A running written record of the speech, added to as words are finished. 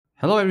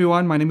Hello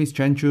everyone, my name is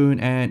Chen Chun,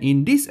 and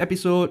in this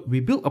episode, we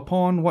build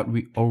upon what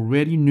we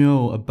already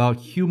know about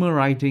humor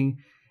writing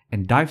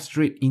and dive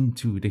straight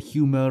into the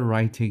humor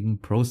writing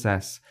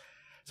process.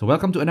 So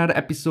welcome to another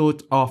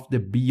episode of the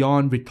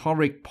Beyond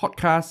Rhetoric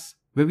podcast,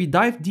 where we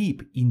dive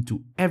deep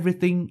into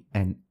everything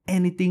and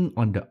anything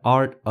on the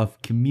art of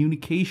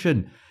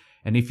communication.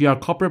 And if you're a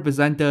corporate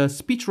presenter,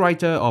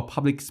 speechwriter, or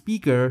public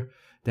speaker,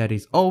 there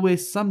is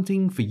always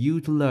something for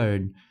you to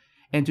learn.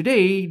 And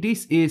today,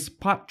 this is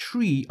part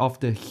 3 of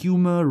the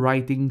humor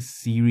writing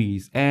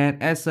series.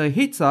 And as a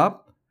heads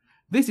up,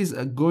 this is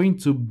going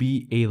to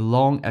be a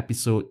long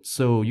episode.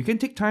 So you can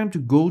take time to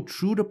go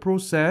through the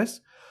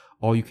process,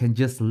 or you can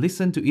just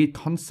listen to it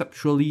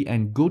conceptually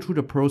and go through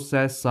the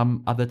process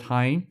some other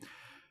time.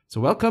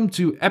 So welcome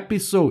to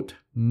episode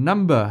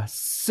number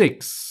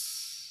 6.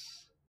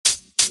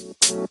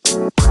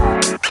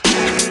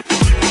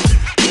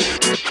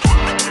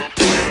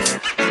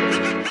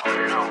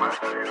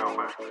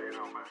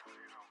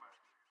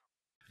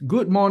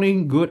 Good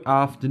morning, good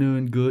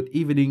afternoon, good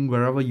evening,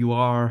 wherever you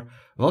are.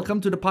 Welcome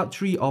to the part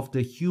 3 of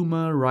the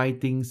humor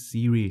writing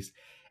series.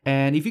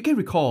 And if you can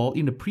recall,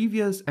 in the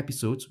previous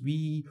episodes,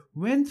 we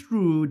went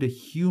through the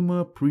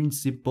humor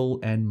principle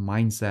and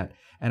mindset.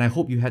 And I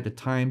hope you had the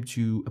time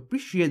to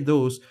appreciate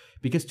those,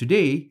 because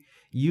today,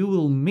 you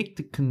will make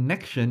the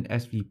connection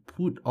as we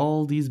put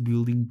all these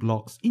building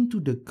blocks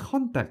into the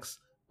context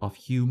of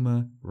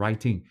humor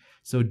writing.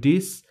 So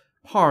this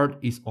part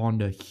is on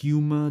the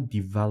humor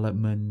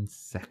development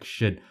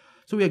section.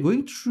 So we are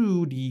going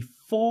through the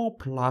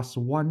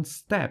 4+1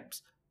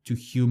 steps to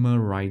humor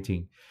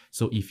writing.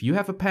 So if you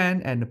have a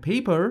pen and a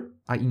paper,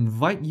 I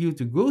invite you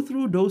to go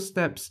through those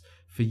steps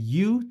for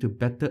you to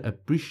better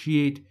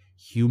appreciate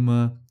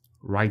humor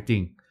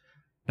writing.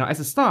 Now, as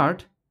a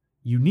start,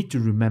 you need to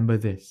remember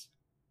this.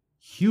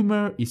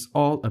 Humor is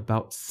all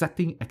about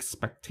setting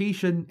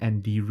expectation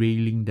and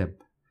derailing them.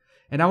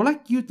 And I would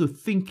like you to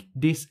think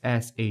this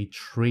as a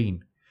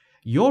train.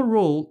 Your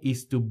role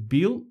is to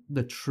build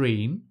the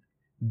train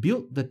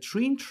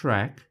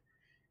track,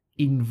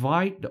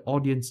 invite the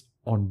audience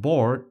on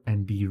board,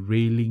 and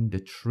derailing the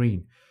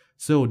train.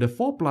 So the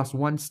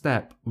 4+1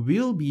 step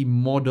will be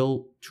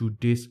modeled to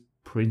this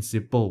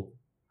principle.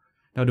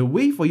 Now, the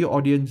way for your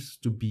audience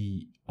to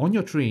be on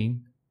your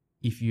train,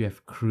 if you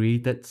have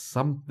created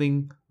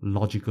something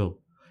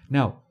logical.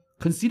 Now,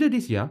 consider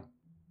this here.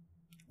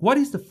 What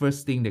is the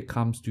first thing that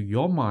comes to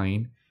your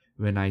mind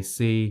when I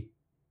say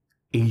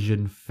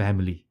Asian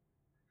family?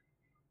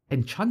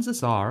 And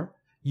chances are,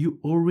 you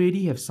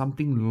already have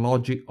something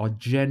logic or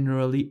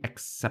generally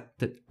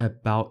accepted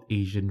about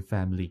Asian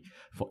family.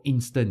 For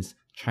instance,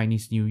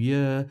 Chinese New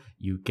Year,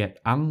 you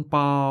get ang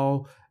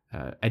pao,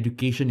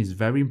 education is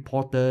very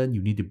important,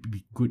 you need to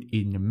be good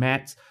in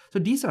maths. So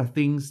these are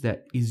things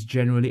that is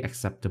generally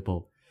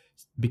acceptable,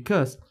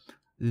 because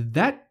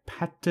that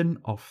pattern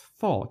of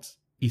thoughts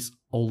is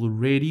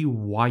already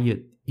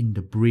wired in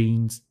the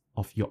brains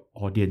of your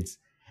audience,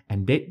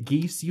 and that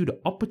gives you the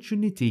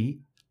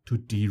opportunity to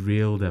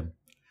derail them.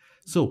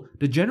 So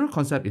the general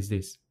concept is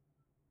this: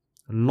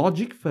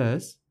 logic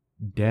first,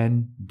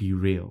 then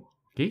derail.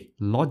 Okay,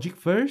 logic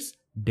first,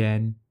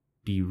 then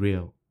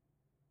derail.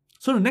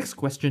 So the next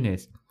question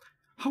is,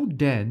 how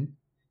then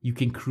you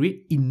can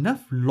create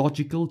enough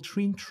logical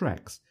train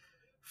tracks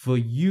for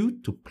you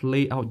to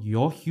play out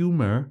your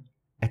humor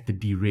at the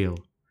derail?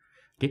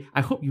 Okay,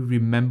 I hope you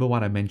remember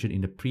what I mentioned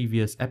in the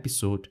previous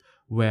episode,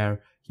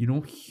 where,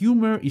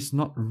 humor is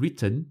not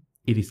written,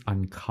 it is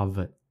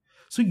uncovered.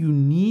 So you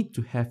need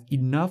to have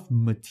enough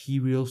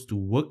materials to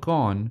work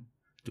on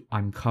to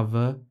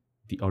uncover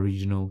the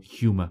original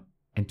humor.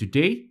 And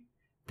today,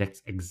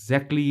 that's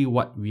exactly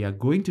what we are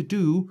going to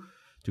do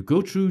to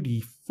go through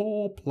the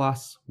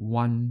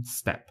 4+1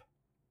 step.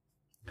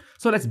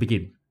 So let's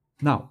begin.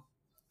 Now,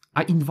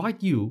 I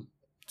invite you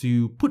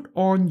to put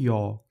on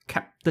your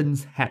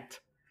captain's hat,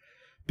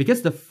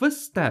 because the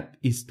first step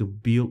is to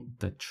build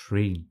the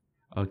train.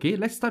 Okay,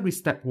 let's start with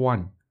step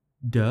 1,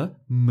 the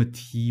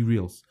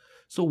materials.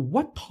 So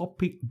what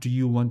topic do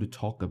you want to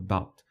talk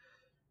about?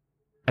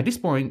 At this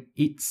point,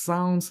 it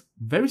sounds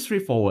very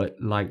straightforward,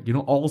 like,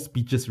 all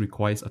speeches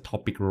requires a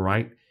topic,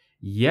 right?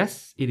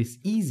 Yes, it is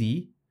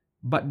easy,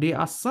 but there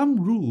are some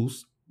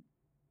rules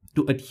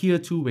to adhere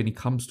to when it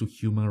comes to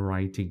humor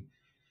writing.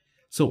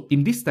 So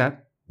in this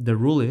step, the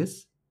rule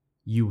is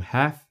you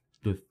have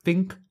to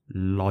think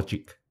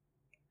logic.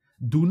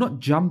 Do not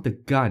jump the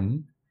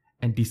gun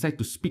and decide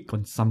to speak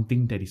on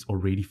something that is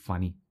already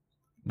funny.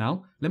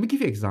 Now, let me give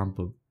you an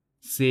example.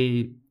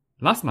 Say,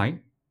 last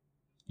night,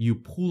 you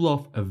pull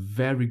off a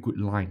very good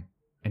line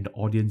and the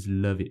audience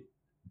love it.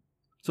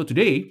 So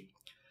today,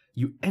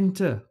 you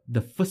enter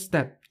the first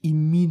step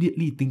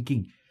immediately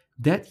thinking,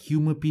 that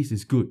humor piece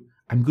is good.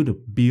 I'm going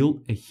to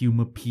build a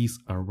humor piece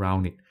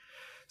around it.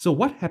 So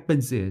what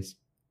happens is,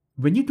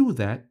 when you do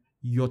that,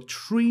 your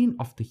train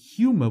of the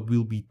humor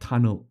will be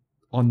tunneled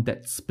on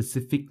that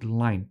specific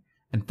line,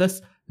 and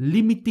thus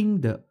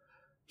limiting the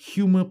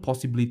humor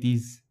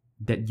possibilities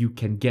that you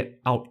can get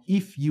out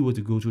if you were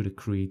to go through the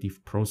creative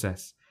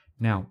process.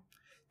 Now,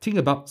 think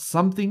about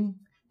something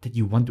that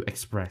you want to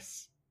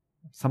express,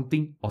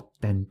 something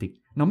authentic.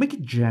 Now make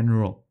it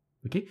general,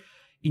 okay?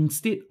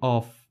 Instead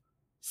of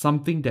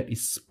something that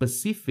is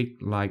specific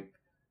like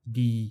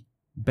the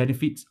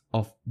benefits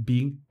of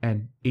being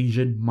an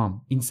Asian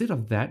mom. Instead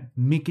of that,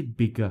 make it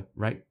bigger,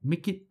 right?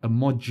 Make it a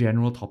more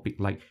general topic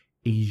like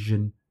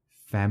Asian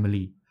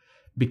family.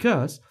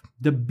 Because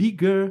the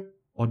bigger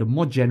or the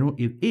more general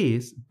it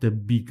is, the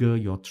bigger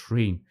your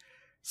train.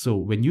 So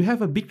when you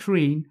have a big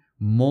train,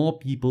 more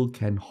people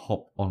can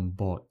hop on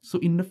board. So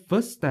in the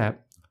first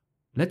step,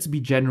 let's be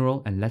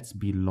general and let's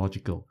be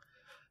logical.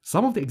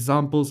 Some of the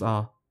examples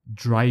are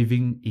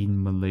driving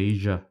in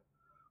Malaysia,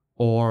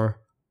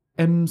 or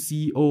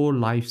MCO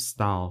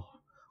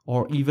lifestyle,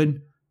 or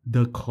even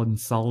the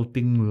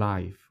consulting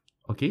life.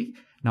 Okay?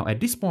 Now at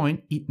this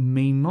point, it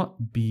may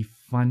not be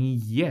funny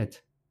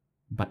yet,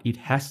 but it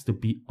has to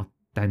be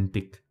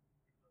authentic.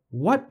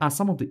 What are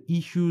some of the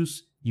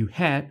issues you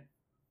had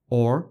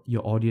or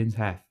your audience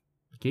have?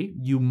 Okay?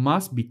 You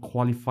must be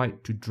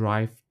qualified to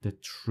drive the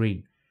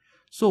train.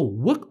 So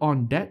work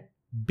on that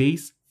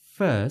base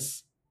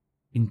first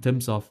in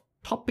terms of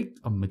topic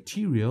or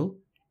material,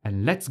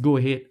 and let's go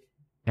ahead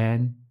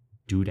and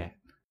do that.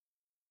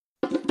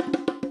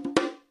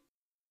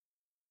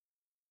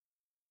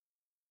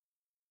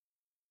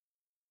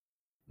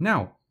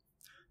 Now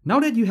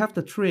that you have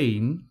the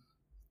train,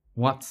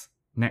 what's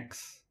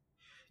next?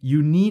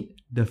 You need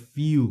the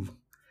fuel.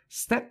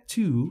 Step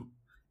 2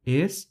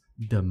 is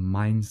the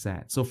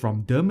mindset. So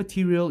from the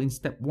material in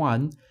step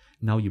 1,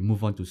 now you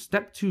move on to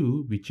step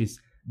 2, which is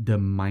the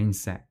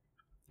mindset.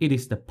 It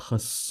is the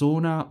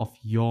persona of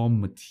your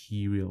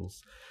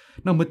materials.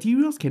 Now,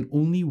 materials can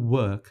only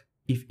work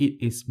if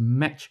it is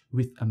matched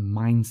with a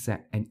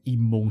mindset and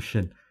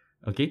emotion.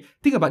 Okay?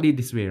 Think about it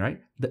this way, right?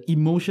 The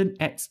emotion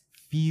adds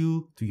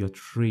feel to your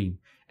train.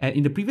 And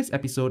in the previous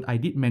episode, I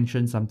did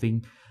mention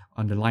something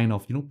on the line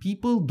of,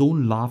 people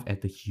don't laugh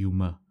at the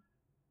humor,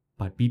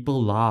 but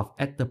people laugh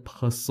at the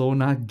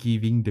persona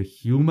giving the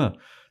humor.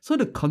 So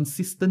the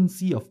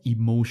consistency of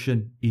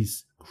emotion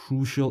is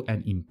crucial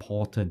and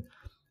important.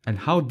 And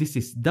how this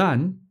is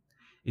done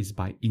is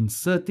by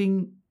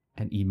inserting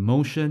an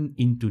emotion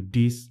into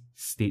this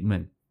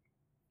statement.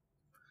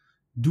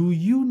 Do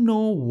you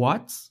know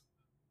what's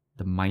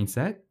the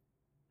mindset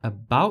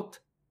about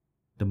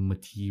the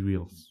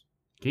materials?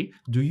 Okay,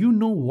 do you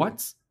know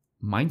what's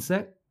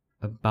mindset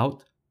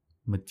about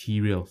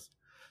materials?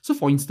 So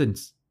for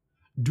instance,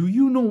 do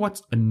you know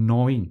what's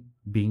annoying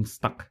being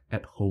stuck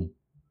at home?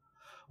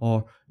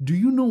 Or do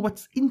you know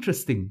what's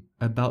interesting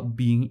about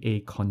being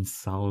a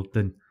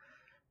consultant?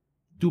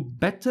 To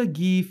better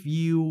give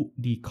you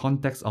the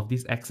context of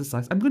this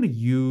exercise, I'm going to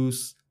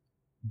use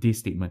this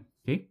statement,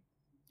 okay?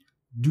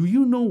 Do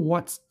you know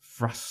what's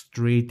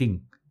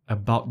frustrating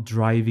about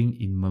driving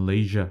in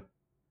Malaysia?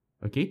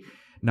 Okay?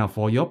 Now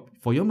for your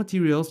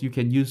materials, you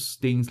can use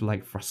things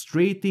like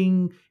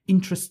frustrating,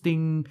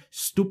 interesting,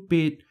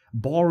 stupid,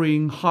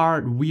 boring,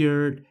 hard,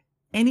 weird,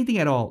 anything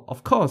at all.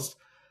 Of course,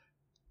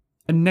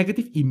 a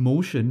negative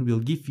emotion will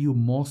give you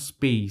more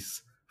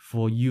space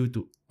for you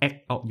to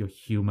act out your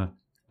humor.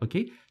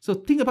 Okay, so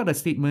think about the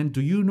statement. Do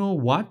you know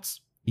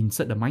what's,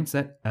 insert the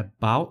mindset,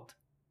 about,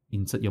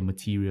 insert your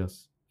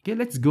materials. Okay,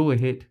 let's go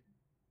ahead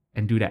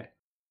and do that.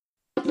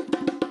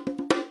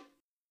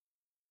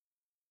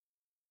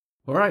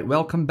 Alright,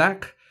 welcome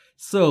back.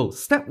 So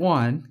step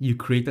 1, you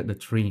created the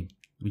train,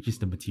 which is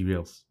the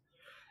materials.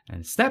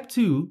 And step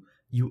 2,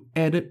 you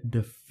added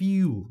the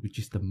fuel, which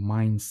is the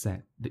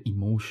mindset, the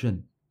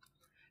emotion.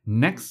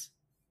 Next,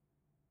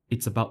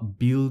 it's about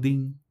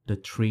building the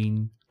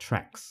train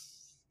tracks.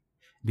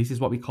 This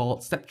is what we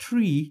call step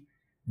 3,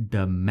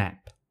 the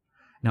map.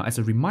 Now, as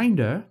a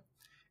reminder,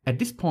 at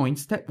this point,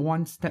 step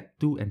 1, step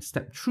 2, and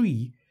step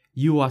 3,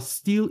 you are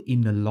still in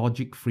the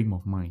logic frame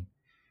of mind,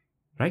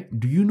 right?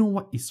 Do you know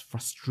what is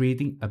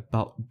frustrating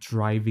about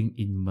driving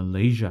in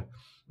Malaysia?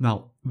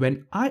 Now,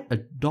 when I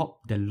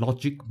adopt the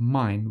logic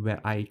mind where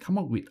I come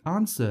up with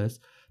answers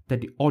that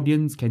the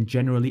audience can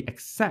generally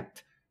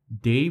accept,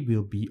 they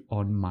will be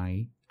on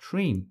my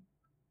train.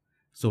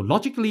 So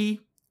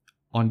logically,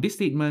 on this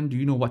statement, do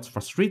you know what's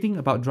frustrating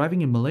about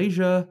driving in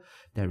Malaysia?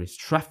 There is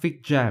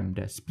traffic jam.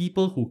 There's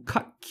people who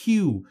cut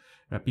queue.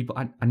 People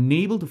are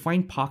unable to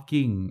find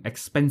parking.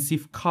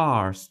 Expensive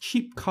cars,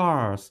 cheap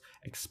cars,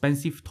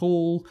 expensive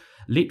toll,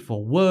 late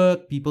for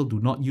work. People do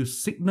not use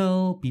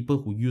signal.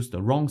 People who use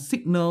the wrong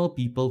signal.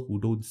 People who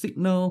don't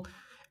signal.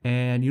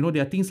 And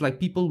there are things like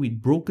people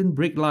with broken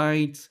brake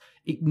lights,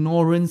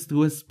 ignorance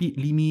to a speed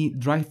limit,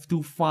 drive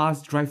too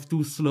fast, drive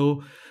too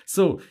slow.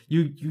 So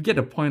you get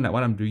the point at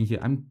what I'm doing here.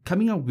 I'm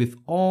coming up with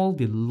all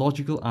the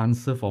logical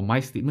answer for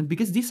my statement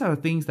because these are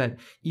the things that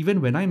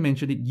even when I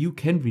mention it, you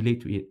can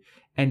relate to it.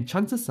 And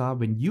chances are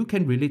when you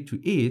can relate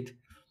to it,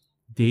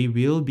 they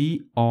will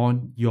be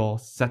on your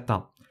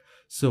setup.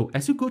 So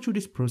as you go through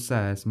this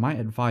process, my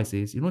advice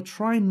is,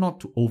 try not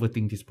to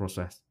overthink this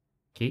process.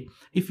 Okay?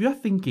 If you're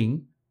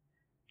thinking,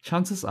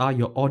 chances are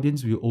your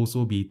audience will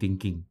also be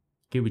thinking.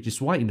 Okay, which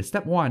is why in the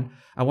step 1,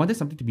 I wanted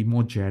something to be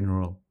more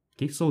general.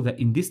 Okay, so that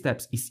in these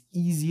steps, it's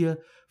easier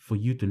for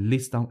you to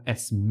list down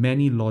as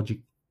many logic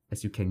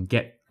as you can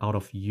get out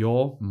of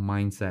your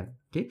mindset.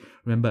 Okay,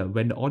 remember,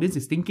 when the audience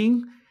is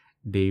thinking,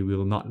 they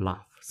will not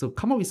laugh. So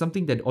come up with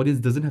something that the audience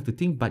doesn't have to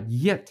think, but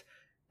yet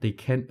they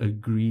can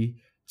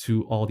agree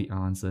to all the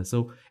answers.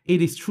 So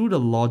it is through the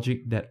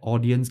logic that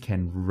audience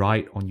can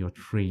ride on your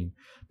train.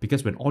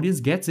 Because when audience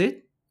gets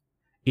it,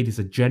 it is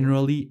a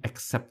generally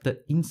accepted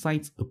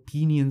insights,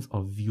 opinions,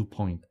 or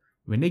viewpoint.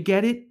 When they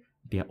get it,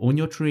 they are on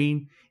your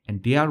train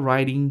and they are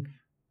riding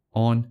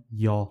on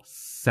your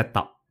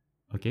setup.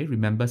 Okay,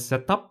 remember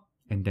setup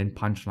and then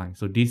punchline.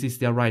 So this is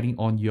their riding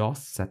on your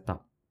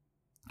setup.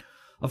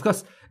 Of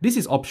course, this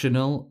is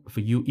optional for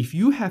you. If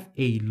you have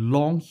a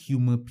long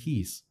humor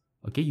piece,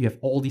 okay, you have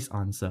all these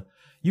answers.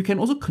 You can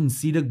also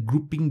consider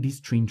grouping these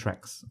train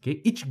tracks.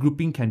 Okay, each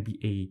grouping can be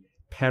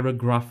a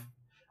paragraph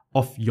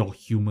of your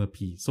humor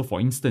piece. So for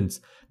instance,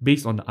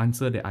 based on the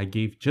answer that I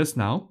gave just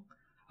now,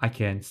 I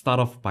can start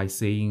off by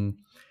saying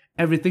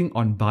everything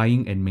on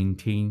buying and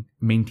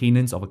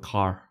maintenance of a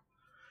car.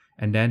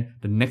 And then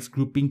the next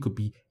grouping could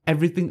be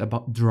everything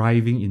about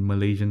driving in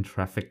Malaysian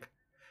traffic.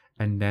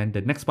 And then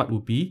the next part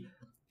would be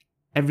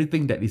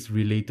everything that is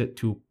related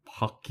to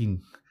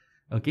parking.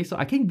 Okay, so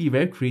I can be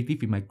very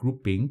creative in my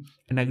grouping,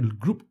 and I will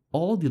group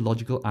all the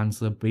logical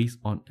answer based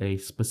on a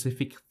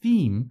specific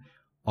theme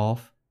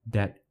of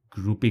that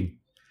grouping.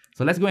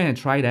 So let's go ahead and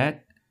try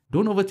that.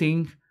 Don't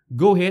overthink.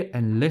 Go ahead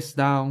and list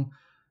down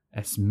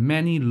as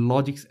many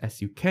logics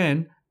as you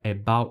can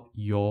about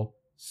your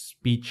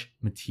speech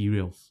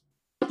materials.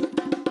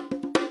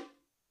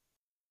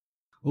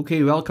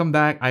 Okay, welcome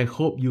back. I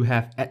hope you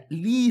have at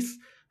least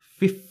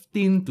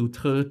 15 to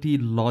 30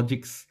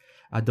 logics.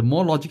 The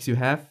more logics you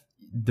have,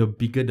 the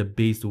bigger the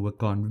base to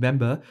work on.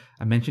 Remember,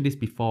 I mentioned this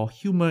before,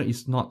 humor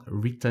is not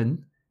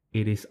written,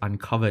 it is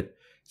uncovered.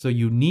 So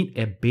you need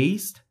a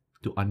base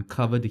to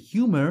uncover the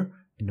humor,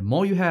 and the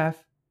more you have,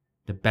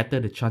 the better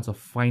the chance of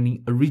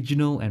finding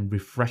original and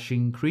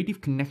refreshing creative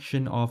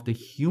connection of the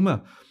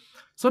humor.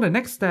 So the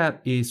next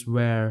step is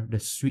where the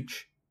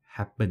switch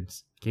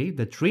happens. Okay,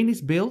 the train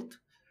is built,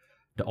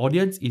 the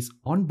audience is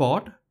on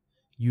board,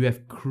 you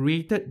have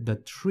created the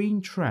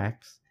train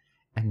tracks,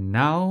 and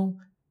now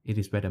it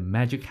is where the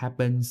magic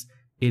happens.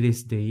 It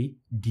is the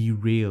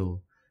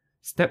derail.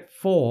 Step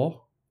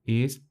 4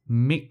 is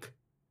make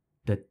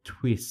the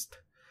twist.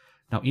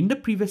 Now in the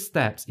previous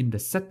steps, in the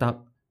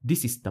setup,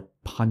 this is the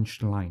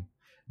punchline.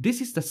 This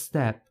is the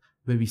step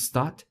where we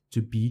start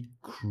to be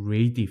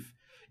creative.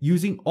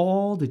 Using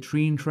all the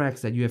train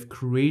tracks that you have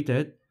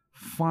created,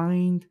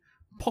 find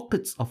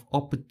pockets of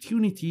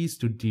opportunities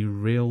to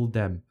derail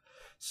them.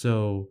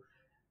 So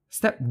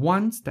step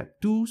 1, step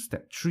 2,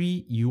 step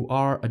 3, you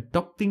are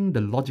adopting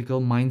the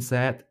logical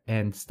mindset,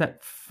 and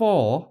step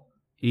 4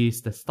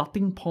 is the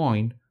starting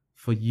point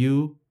for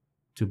you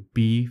to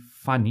be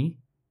funny,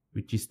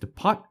 which is the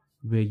part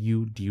where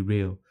you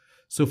derail.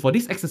 So for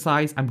this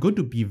exercise, I'm going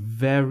to be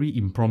very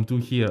impromptu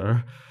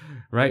here,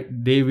 right?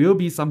 There will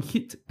be some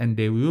hit and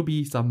there will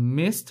be some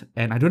missed,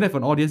 and I don't have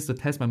an audience to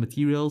test my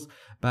materials,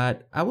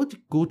 but I want to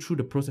go through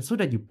the process so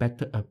that you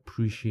better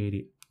appreciate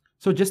it.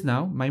 So just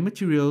now, my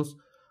materials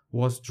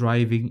was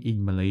driving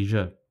in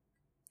Malaysia,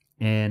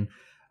 and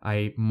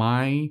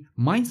my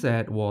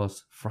mindset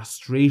was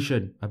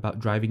frustration about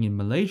driving in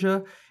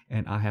Malaysia,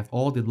 and I have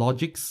all the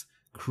logics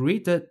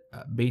created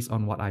based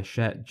on what I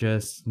shared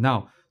just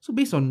now. So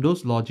based on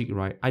those logic,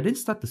 right, I then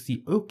start to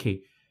see,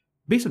 okay,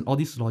 based on all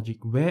this logic,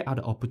 where are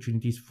the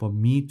opportunities for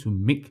me to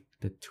make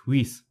the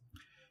twist?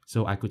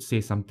 So I could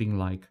say something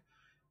like,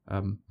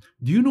 do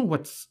you know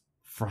what's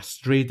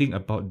frustrating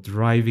about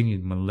driving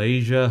in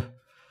Malaysia?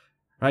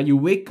 Right, you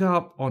wake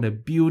up on a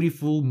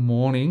beautiful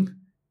morning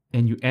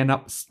and you end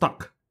up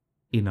stuck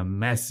in a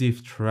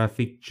massive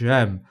traffic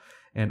jam,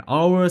 and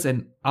hours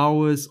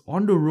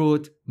on the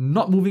road,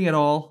 not moving at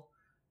all.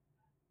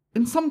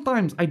 And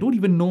sometimes I don't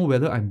even know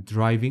whether I'm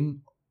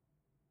driving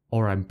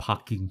or I'm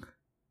parking.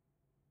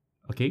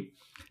 Okay,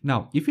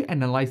 now if you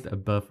analyze the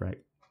above, right,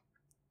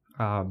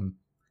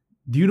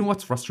 do you know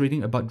what's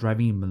frustrating about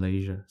driving in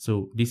Malaysia?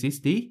 So this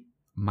is the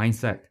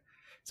mindset.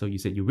 So you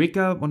said you wake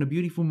up on a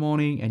beautiful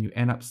morning and you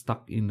end up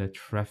stuck in the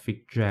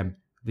traffic jam.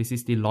 This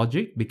is the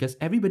logic because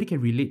everybody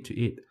can relate to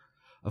it.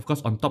 Of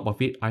course, on top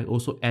of it, I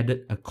also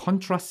added a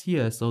contrast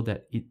here so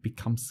that it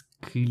becomes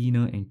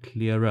cleaner and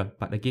clearer.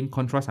 But again,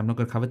 contrast I'm not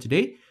going to cover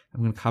today.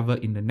 I'm going to cover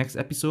in the next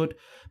episode.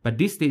 But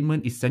this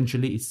statement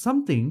essentially is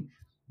something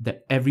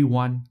that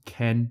everyone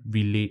can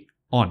relate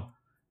on.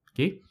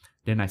 Okay.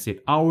 Then I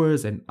said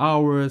hours and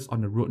hours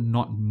on the road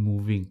not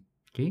moving.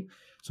 Okay.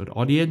 So the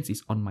audience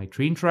is on my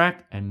train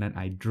track and then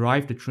I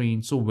drive the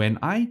train. So when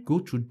I go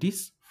through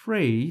this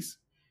phrase,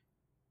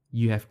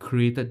 you have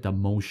created the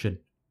motion.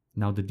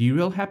 Now the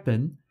derail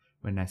happened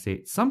when I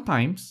said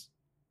sometimes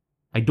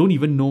I don't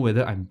even know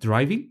whether I'm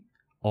driving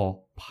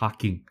or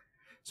parking.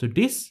 So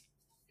this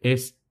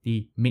is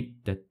the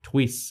make the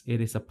twist. It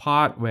is a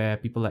part where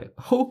people are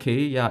like, okay,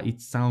 yeah,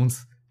 it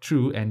sounds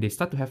true, and they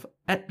start to have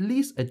at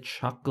least a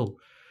chuckle.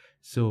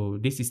 So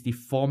this is the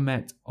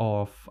format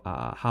of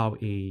how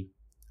a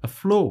a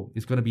flow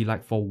is going to be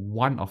like for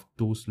one of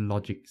those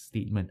logic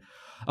statement.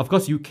 Of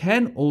course, you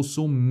can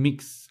also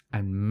mix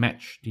and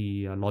match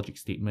the logic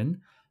statement.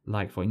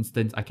 Like for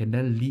instance, I can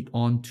then lead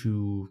on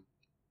to,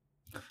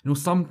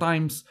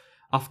 sometimes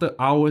after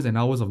hours and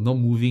hours of not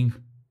moving,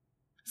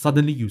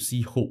 suddenly you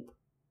see hope.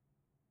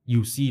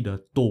 You see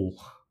the toll.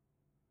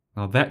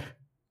 Now that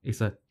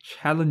is a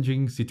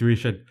challenging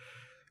situation,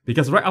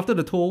 because right after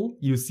the toll,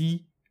 you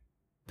see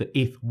the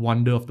eighth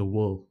wonder of the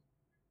world,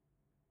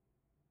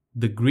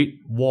 the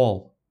Great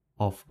Wall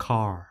of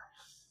Cars.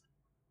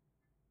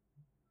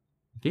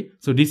 Okay,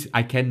 so this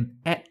I can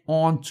add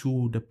on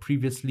to the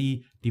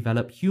previously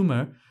developed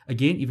humor.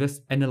 Again, if you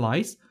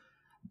analyze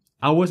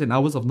hours and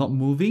hours of not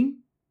moving,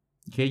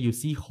 okay, you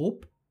see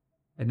hope,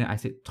 and then I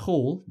said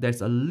toll.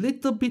 There's a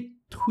little bit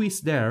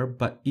twist there,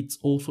 but it's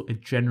also a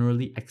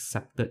generally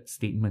accepted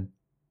statement.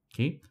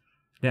 Okay,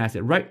 then I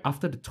said right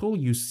after the toll,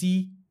 you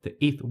see the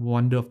eighth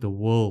wonder of the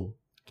world.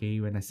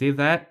 Okay, when I say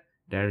that,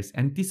 there is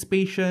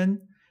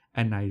anticipation,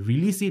 and I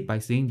release it by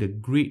saying the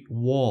Great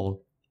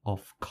Wall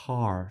of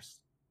Cars.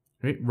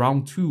 Right?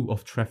 Round 2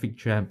 of traffic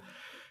jam.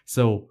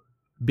 So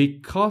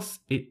because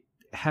it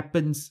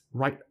happens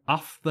right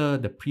after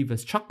the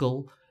previous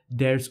chuckle,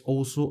 there's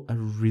also a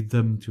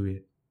rhythm to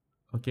it.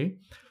 Okay,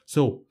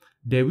 so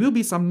there will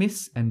be some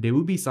miss and there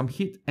will be some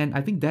hit, and I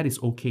think that is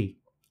okay,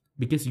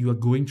 because you are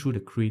going through the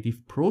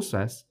creative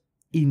process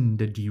in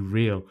the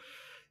derail.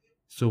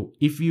 So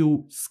if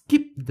you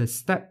skip the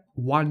step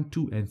 1,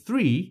 2, and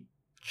 3,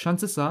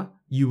 chances are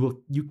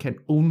you can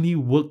only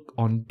work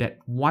on that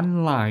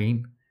one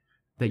line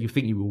that you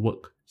think it will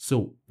work.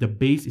 So the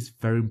base is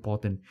very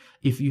important.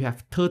 If you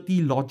have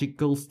 30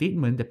 logical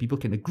statements that people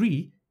can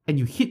agree, and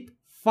you hit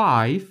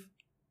 5,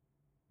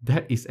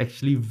 that is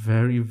actually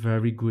very,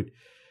 very good.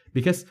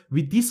 Because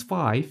with these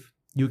 5,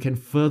 you can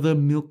further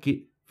milk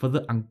it,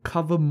 further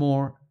uncover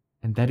more,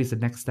 and that is the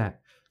next step.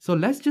 So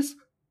let's just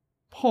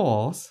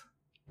pause,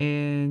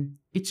 and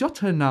it's your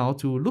turn now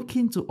to look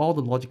into all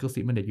the logical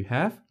statements that you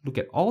have, look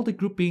at all the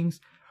groupings,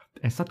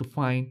 and start to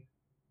find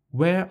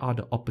where are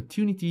the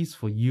opportunities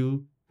for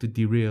you to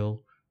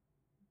derail.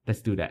 Let's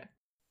do that.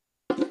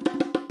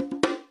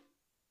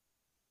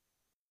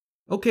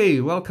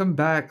 Okay, welcome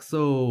back.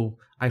 So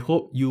I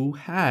hope you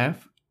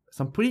have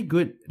some pretty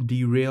good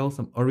derail,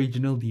 some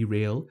original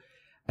derail.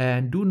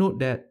 And do note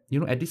that,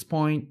 at this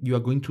point, you are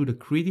going through the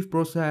creative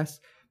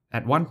process.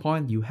 At one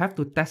point, you have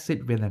to test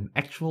it with an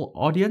actual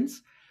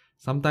audience.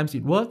 Sometimes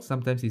it works,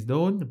 sometimes it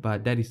don't,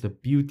 but that is the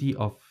beauty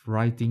of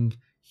writing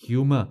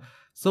humor.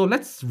 So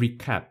let's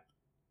recap.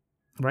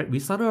 Right, we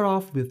started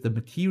off with the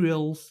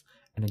materials,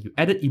 and then you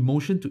added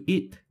emotion to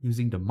it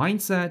using the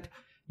mindset.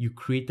 You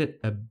created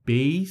a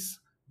base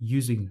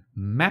using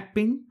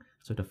mapping.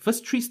 So the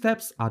first 3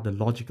 steps are the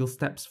logical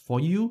steps for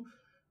you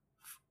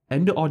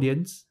and the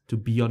audience to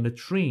be on the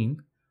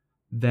train.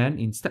 Then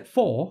in step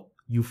 4,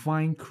 you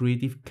find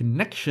creative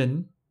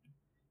connection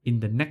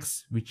in the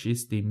next, which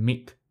is they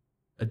make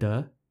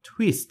the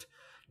twist.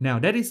 Now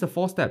that is the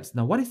 4 steps.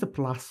 Now what is the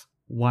plus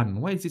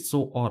 1? Why is it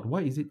so odd?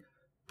 Why is it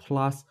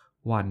plus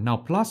 1? Now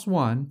plus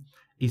 1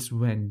 is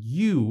when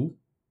you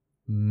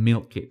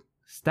milk it.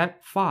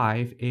 Step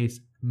 5 is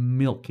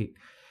milk it.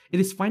 It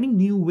is finding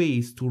new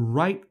ways to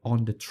write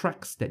on the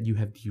tracks that you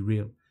have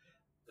derailed.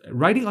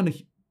 Writing on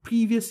the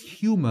previous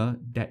humor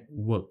that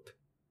worked.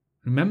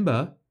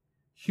 Remember,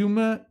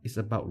 humor is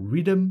about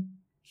rhythm.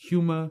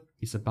 Humor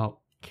is about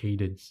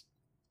cadence.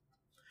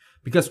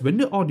 Because when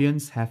the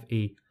audience have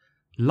a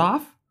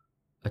laugh,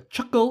 a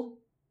chuckle,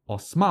 or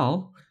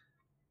smile,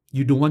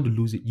 you don't want to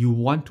lose it. You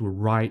want to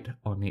ride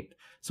on it.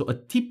 So a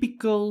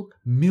typical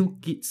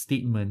milk it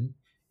statement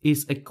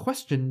is a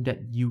question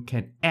that you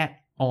can add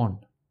on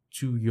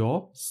to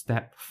your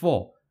step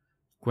 4.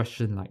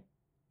 Question like,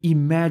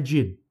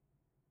 imagine ...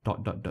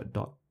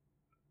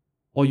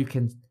 Or you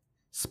can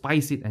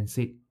spice it and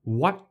say,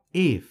 what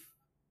if ...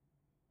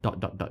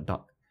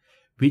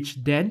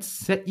 Which then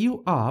set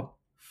you up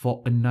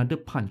for another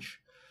punch.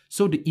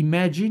 So the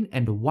imagine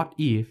and the what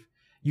if,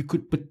 you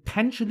could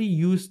potentially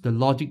use the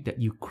logic that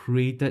you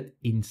created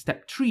in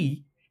step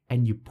 3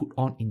 and you put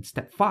on in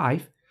step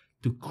 5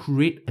 to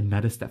create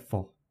another step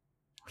 4.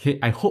 Okay,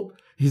 I hope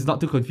it's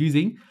not too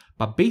confusing,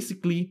 but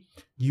basically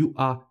you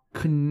are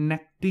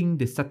connecting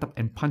the setup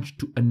and punch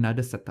to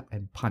another setup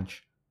and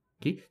punch.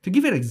 Okay, to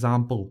give an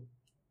example,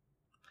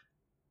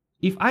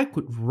 if I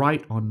could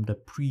write on the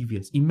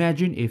previous,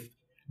 imagine if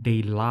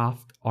they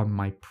laughed on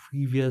my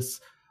previous,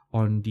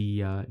 on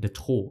the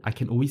toll, I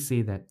can always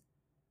say that,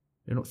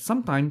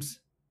 sometimes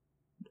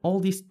all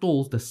these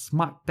tolls, the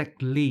smart tech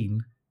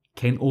lane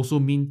can also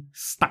mean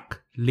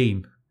stuck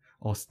lane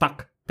or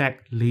stuck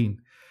tech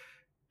lane.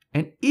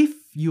 And if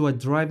you are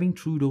driving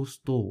through those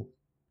tolls,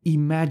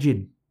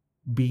 imagine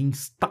being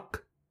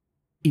stuck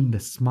in the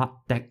smart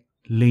tech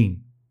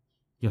lane.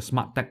 Your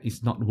smart tech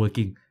is not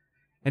working.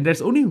 And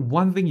there's only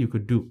one thing you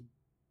could do.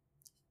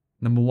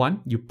 Number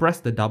 1, you press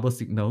the double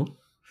signal.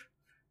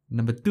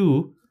 Number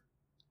 2,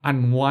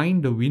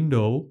 unwind the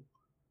window.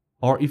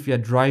 Or if you're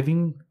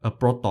driving a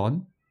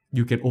Proton,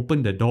 you can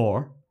open the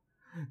door.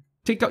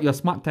 take out your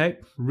smart tag,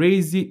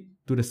 raise it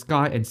to the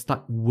sky and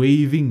start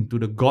waving to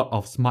the god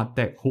of smart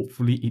tag.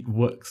 Hopefully it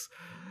works.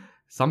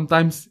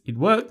 Sometimes it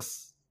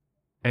works,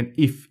 and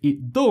if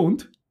it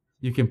don't,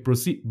 you can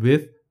proceed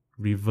with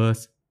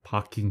reverse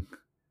parking.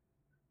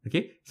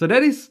 Okay, so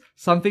that is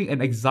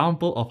an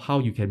example of how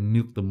you can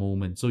milk the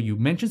moment. So you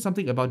mentioned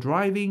something about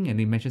driving, and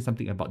they mentioned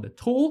something about the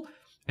toll,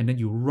 and then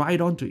you ride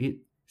onto it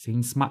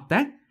saying smart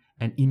tag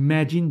and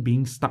imagine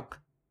being stuck.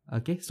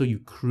 Okay, so you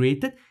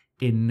created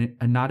in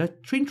another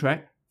train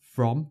track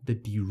from the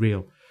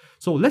derail.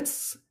 So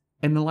let's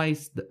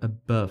analyze the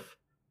above.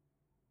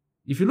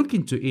 If you look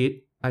into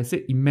it, I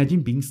said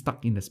imagine being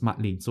stuck in the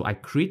smart lane. So I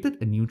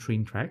created a new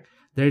train track.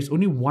 There is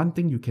only one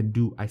thing you can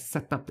do. I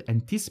set up the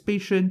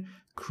anticipation,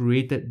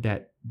 created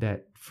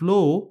that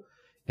flow,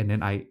 and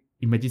then I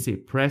imagine say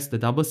press the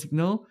double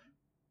signal,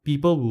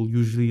 people will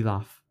usually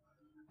laugh.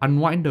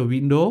 Unwind the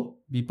window,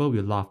 people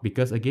will laugh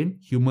because again,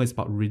 humor is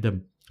about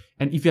rhythm.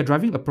 And if you're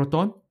driving a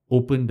Proton,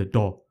 open the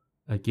door.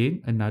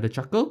 Again, another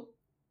chuckle.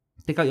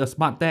 Take out your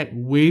smart tag,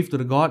 wave to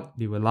the god,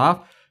 they will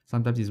laugh.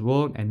 Sometimes it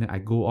won't, and then I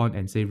go on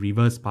and say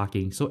reverse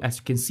parking. So as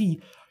you can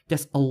see,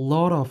 there's a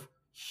lot of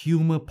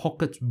humor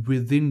pockets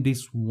within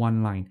this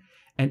one line.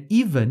 And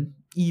even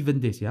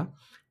this, yeah.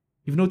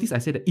 If you notice, I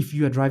said that if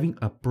you are driving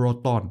a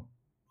Proton,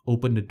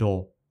 open the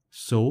door.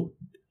 So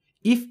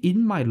if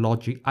in my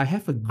logic, I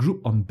have a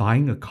group on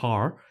buying a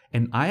car,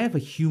 and I have a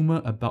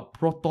humor about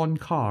Proton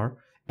car,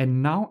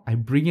 and now I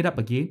bring it up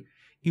again,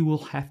 it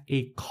will have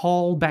a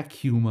callback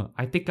humor.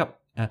 I take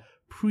up a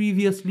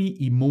previously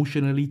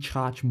emotionally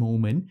charged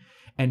moment,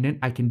 and then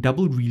I can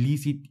double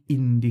release it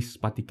in this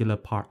particular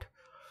part.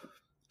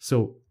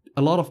 So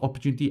a lot of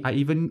opportunity. I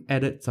even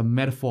added some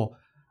metaphor.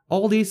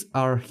 All these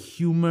are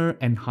humor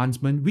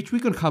enhancement, which we're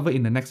going to cover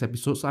in the next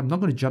episode. So I'm not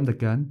going to jump the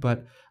gun,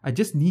 but I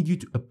just need you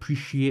to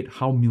appreciate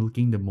how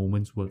milking the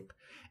moments work.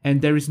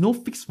 And there is no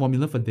fixed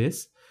formula for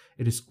this.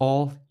 It is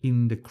all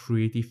in the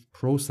creative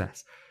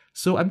process.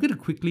 So I'm going to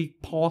quickly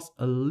pause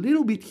a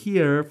little bit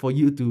here for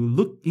you to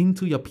look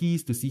into your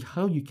piece to see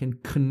how you can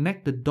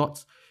connect the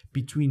dots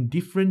between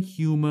different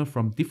humor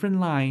from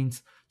different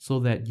lines so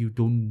that you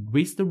don't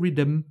waste the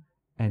rhythm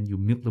and you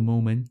milk the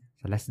moment.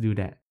 So let's do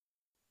that.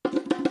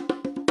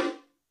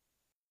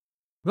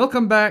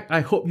 Welcome back. I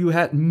hope you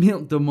had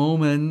milked the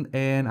moment,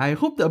 and I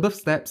hope the above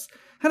steps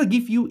kind of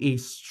give you a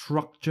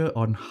structure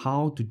on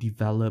how to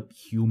develop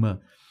humor.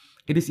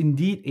 It is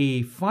indeed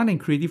a fun and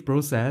creative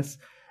process,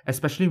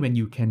 especially when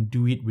you can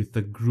do it with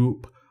a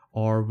group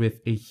or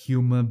with a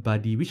humor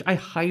buddy, which I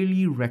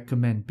highly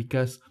recommend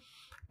because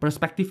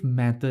perspective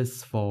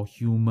matters for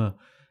humor.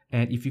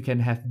 And if you can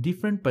have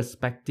different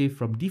perspective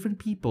from different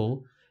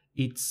people,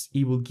 it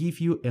will give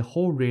you a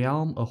whole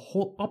realm, a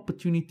whole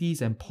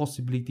opportunities and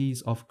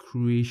possibilities of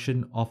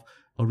creation of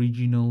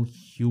original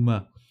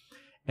humor.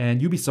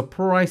 And you'll be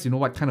surprised,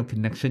 what kind of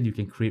connection you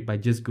can create by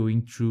just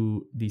going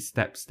through these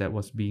steps that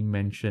was being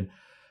mentioned.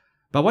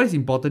 But what is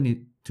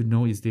important to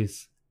know is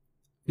this.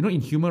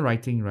 In humor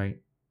writing, right?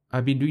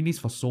 I've been doing this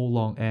for so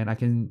long, and I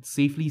can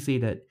safely say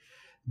that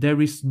there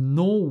is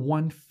no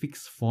one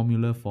fixed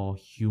formula for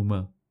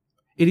humor.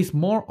 It is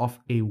more of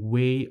a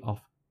way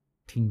of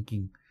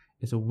thinking.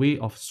 It's a way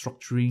of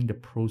structuring the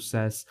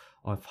process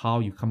of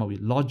how you come up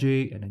with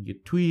logic, and then you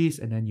twist,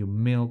 and then you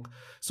milk.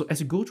 So as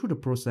you go through the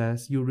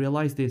process, you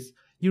realize this.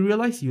 You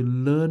realize you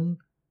learn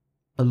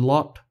a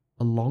lot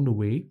along the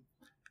way,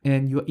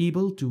 and you're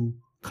able to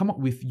come up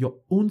with your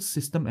own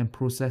system and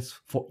process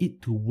for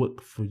it to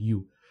work for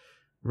you,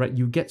 right?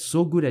 You get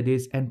so good at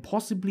this, and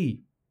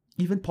possibly,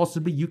 you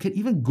can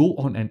even go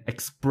on an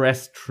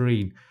express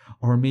train,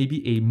 or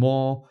maybe a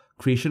more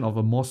creation of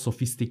a more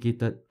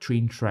sophisticated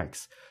train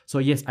tracks. So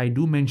yes, I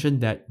do mention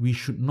that we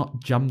should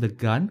not jump the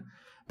gun,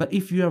 but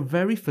if you are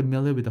very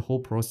familiar with the whole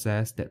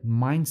process, that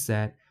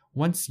mindset,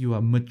 once you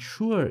are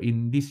mature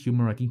in this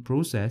humor writing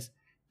process,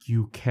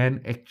 you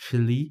can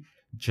actually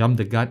jump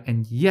the gun,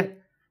 and yet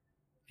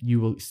you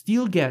will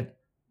still get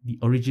the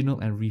original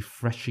and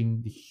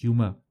refreshing the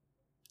humor.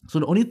 So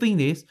the only thing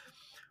is,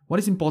 what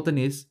is important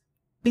is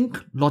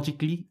think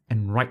logically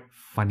and write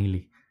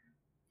funnily.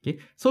 Okay,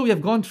 so we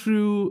have gone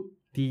through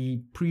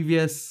the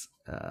previous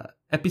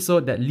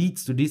episode that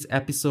leads to this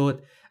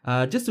episode.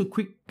 Just to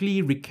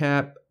quickly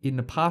recap, in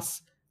the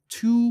past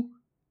 2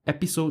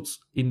 episodes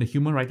in the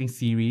humor writing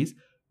series,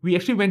 we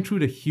actually went through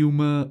the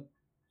humor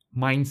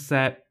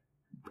mindset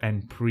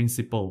and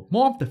principle,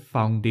 more of the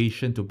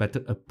foundation to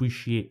better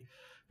appreciate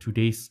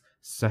today's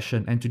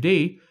session. And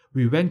today,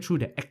 we went through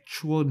the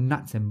actual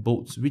nuts and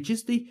bolts, which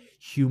is the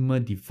humor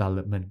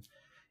development.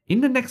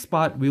 In the next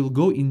part, we'll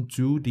go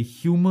into the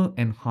humor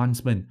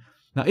enhancement.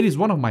 Now, it is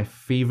one of my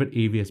favorite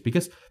areas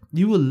because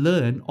you will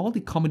learn all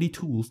the comedy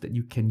tools that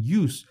you can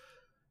use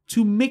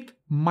to make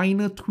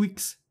minor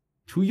tweaks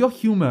to your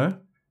humor,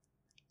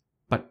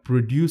 but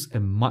produce a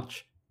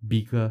much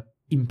bigger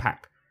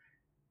impact.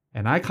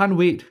 And I can't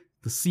wait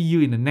to see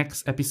you in the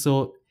next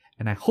episode,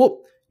 and I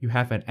hope you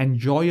have an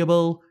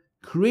enjoyable,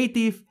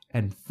 creative,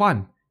 and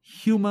fun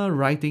humor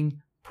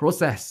writing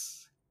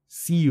process.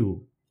 See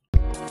you.